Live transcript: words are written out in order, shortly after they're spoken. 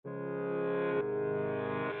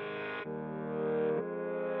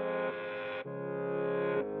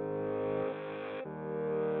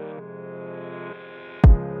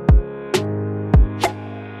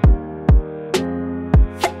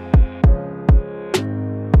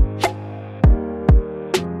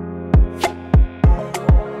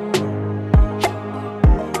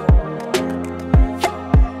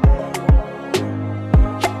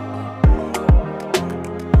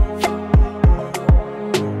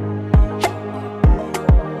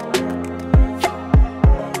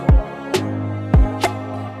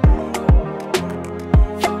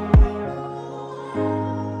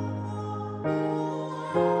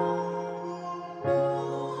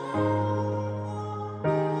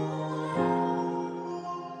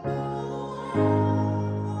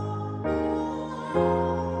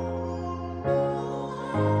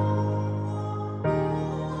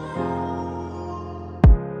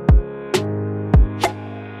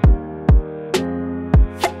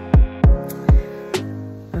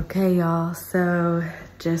Okay, y'all, so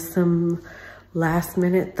just some last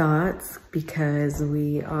minute thoughts because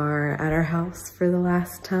we are at our house for the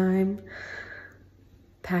last time,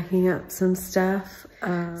 packing up some stuff.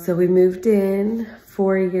 So we moved in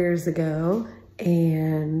 4 years ago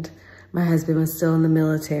and my husband was still in the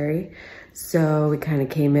military. So we kind of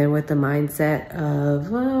came in with the mindset of,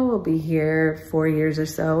 well, we'll be here 4 years or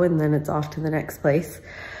so and then it's off to the next place.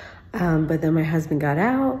 But then my husband got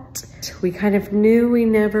out. We kind of knew we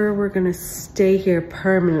never were gonna stay here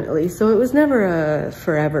permanently. So it was never a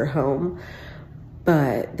forever home,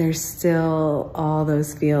 but there's still all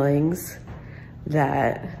those feelings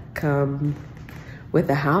that come with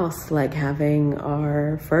the house, like having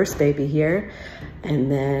our first baby here and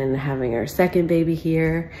then having our second baby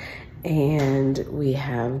here. And we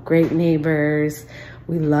have great neighbors.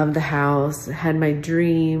 We love the house. Had my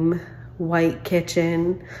dream white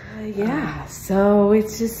kitchen. Yeah, so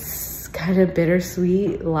it's just kind of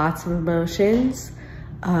bittersweet, lots of emotions.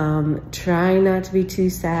 Trying not to be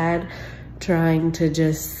too sad, trying to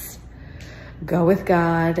just go with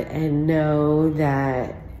God and know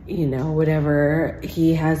that, you know, whatever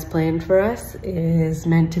he has planned for us is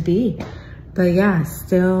meant to be. But yeah,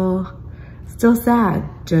 still sad,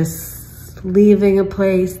 just leaving a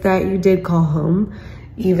place that you did call home,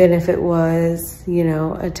 even if it was, you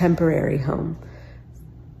know, a temporary home.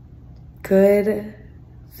 Good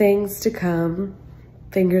things to come,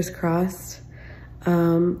 fingers crossed.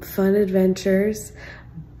 Fun adventures,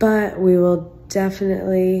 but we will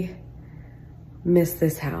definitely miss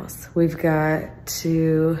this house. We've got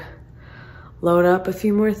to load up a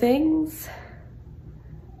few more things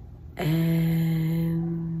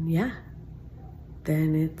and yeah,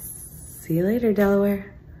 then it's see you later, Delaware.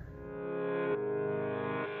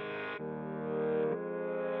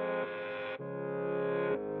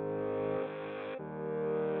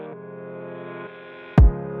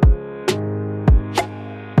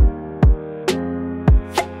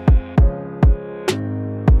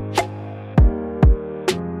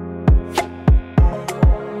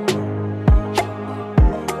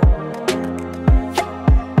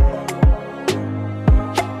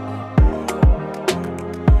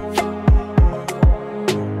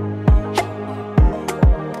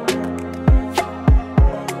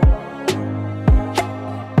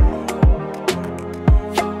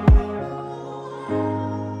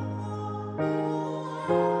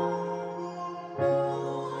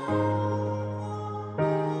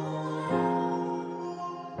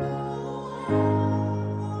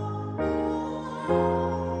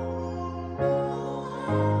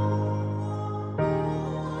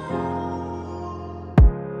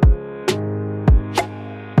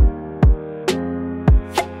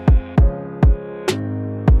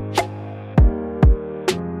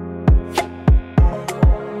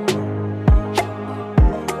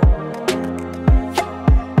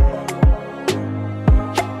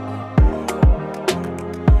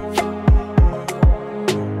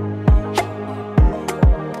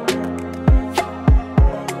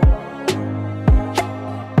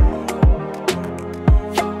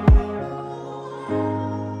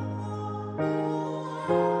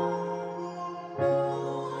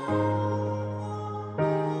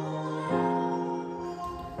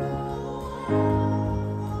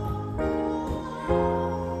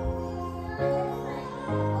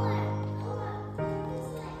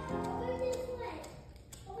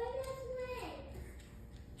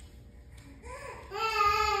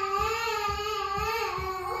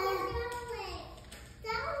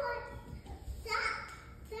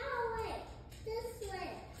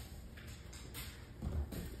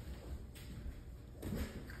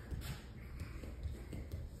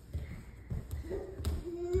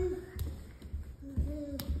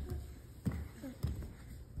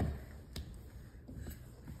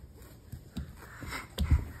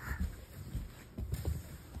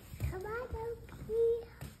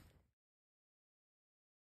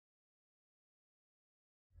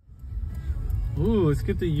 Ooh, let's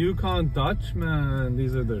get the Yukon Dutchman.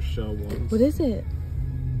 These are their show ones. What is it?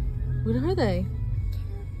 What are they?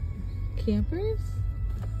 Campers?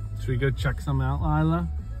 Should we go check some out, Lila?